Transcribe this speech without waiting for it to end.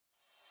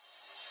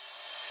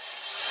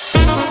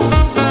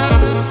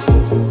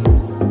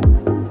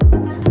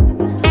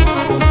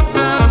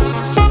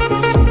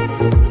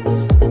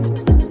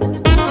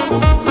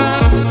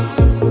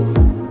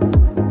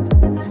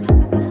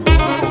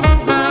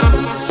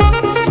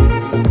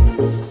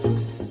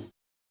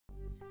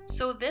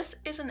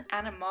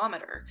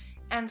anemometer,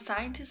 and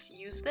scientists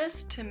use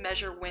this to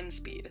measure wind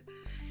speed.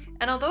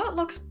 And although it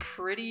looks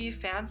pretty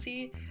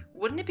fancy,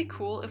 wouldn't it be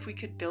cool if we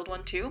could build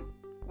one too?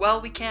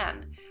 Well, we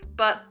can,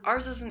 but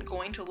ours isn't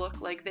going to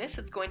look like this.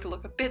 It's going to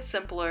look a bit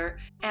simpler,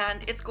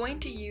 and it's going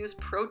to use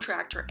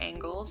protractor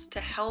angles to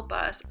help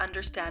us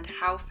understand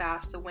how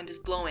fast the wind is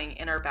blowing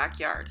in our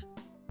backyard.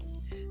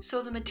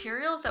 So the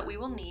materials that we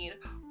will need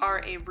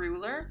are a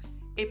ruler,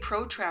 a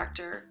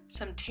protractor,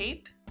 some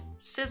tape,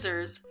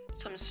 scissors,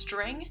 some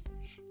string,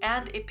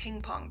 and a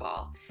ping pong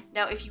ball.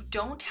 Now, if you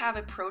don't have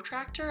a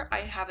protractor, I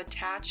have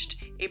attached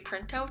a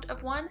printout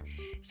of one,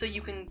 so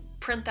you can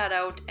print that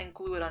out and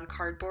glue it on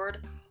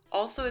cardboard.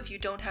 Also, if you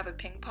don't have a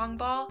ping pong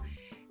ball,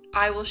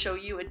 I will show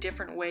you a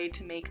different way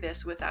to make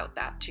this without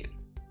that too.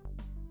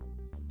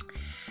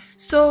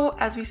 So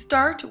as we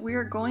start,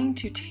 we're going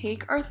to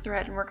take our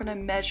thread and we're going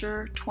to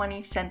measure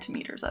 20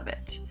 centimeters of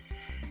it.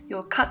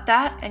 You'll cut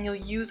that and you'll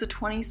use a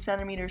 20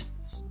 centimeters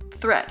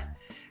thread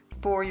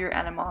for your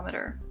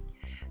anemometer.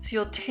 So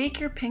you'll take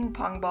your ping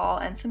pong ball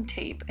and some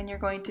tape and you're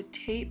going to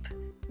tape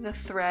the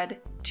thread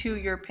to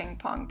your ping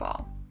pong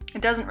ball.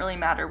 It doesn't really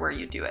matter where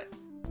you do it.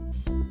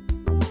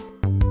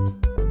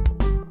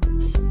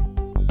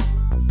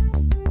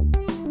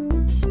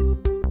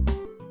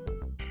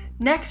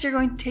 Next, you're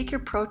going to take your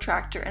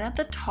protractor, and at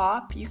the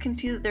top you can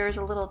see that there is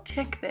a little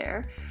tick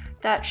there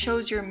that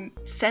shows your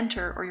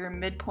center or your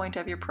midpoint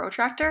of your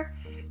protractor.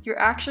 You're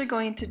actually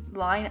going to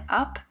line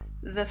up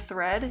the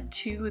thread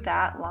to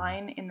that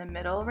line in the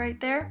middle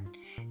right there,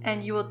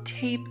 and you will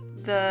tape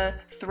the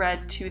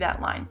thread to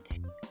that line.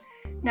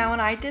 Now when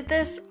I did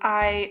this,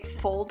 I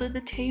folded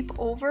the tape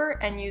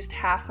over and used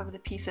half of the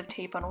piece of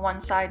tape on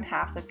one side and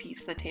half the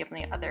piece of the tape on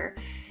the other,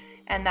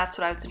 and that's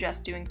what I would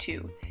suggest doing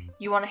too.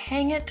 You want to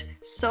hang it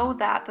so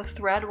that the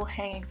thread will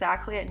hang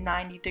exactly at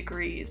 90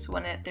 degrees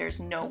when there's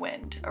no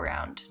wind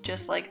around,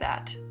 just like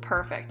that.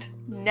 Perfect.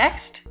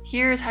 Next,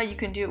 here's how you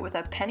can do it with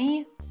a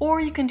penny,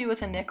 or you can do it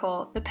with a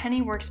nickel. The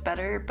penny works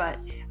better, but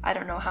I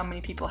don't know how many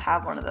people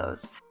have one of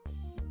those.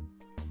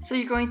 So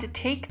you're going to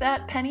take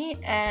that penny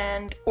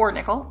or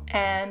nickel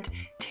and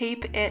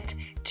tape it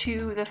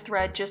to the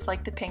thread just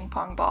like the ping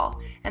pong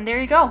ball. And there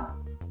you go.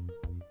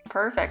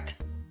 Perfect.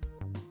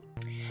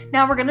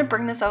 Now we're going to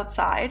bring this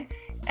outside,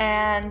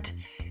 and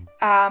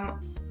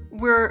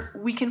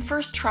we can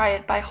first try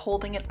it by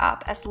holding it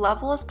up as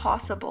level as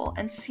possible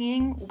and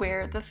seeing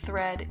where the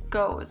thread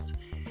goes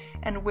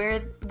and where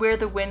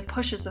the wind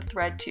pushes the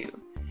thread to.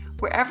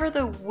 Wherever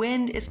the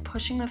wind is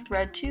pushing the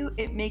thread to,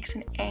 it makes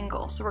an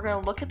angle. So we're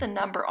going to look at the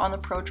number on the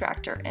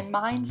protractor, and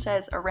mine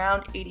says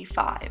around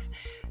 85.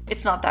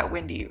 It's not that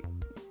windy.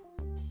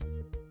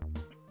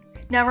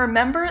 Now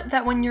remember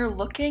that when you're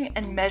looking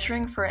and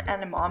measuring for an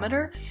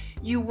anemometer,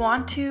 you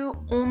want to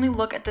only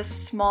look at the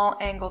small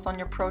angles on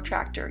your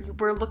protractor.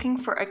 We're looking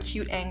for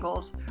acute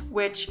angles,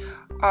 which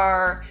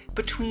are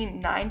between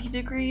 90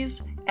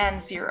 degrees and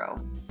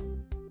 0.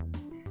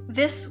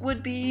 This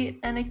would be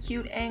an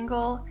acute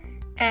angle,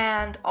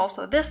 and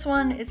also this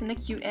one is an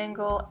acute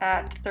angle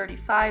at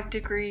 35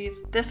 degrees.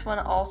 This one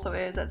also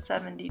is at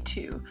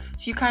 72.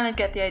 So you kind of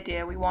get the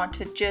idea. We want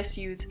to just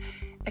use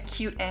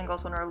acute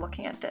angles when we're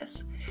looking at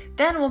this.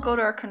 Then we'll go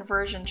to our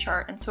conversion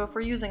chart, and so if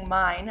we're using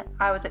mine,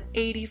 I was at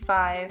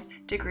 85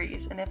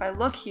 degrees, and if I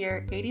look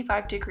here,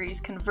 85 degrees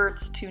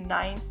converts to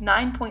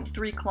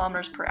 9.3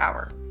 kilometers per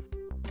hour.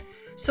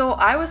 So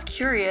I was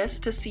curious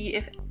to see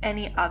if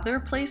any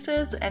other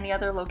places, any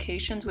other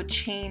locations would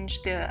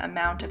change the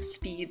amount of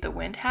speed the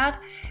wind had,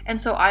 and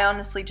so I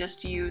honestly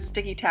just used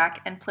sticky tack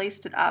and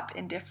placed it up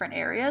in different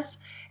areas,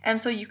 and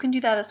so you can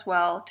do that as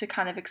well to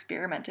kind of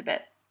experiment a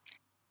bit.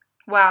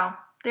 Wow.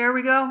 There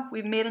we go.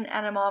 We've made an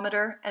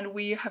anemometer and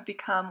we have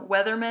become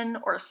weathermen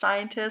or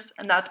scientists,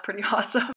 and that's pretty awesome.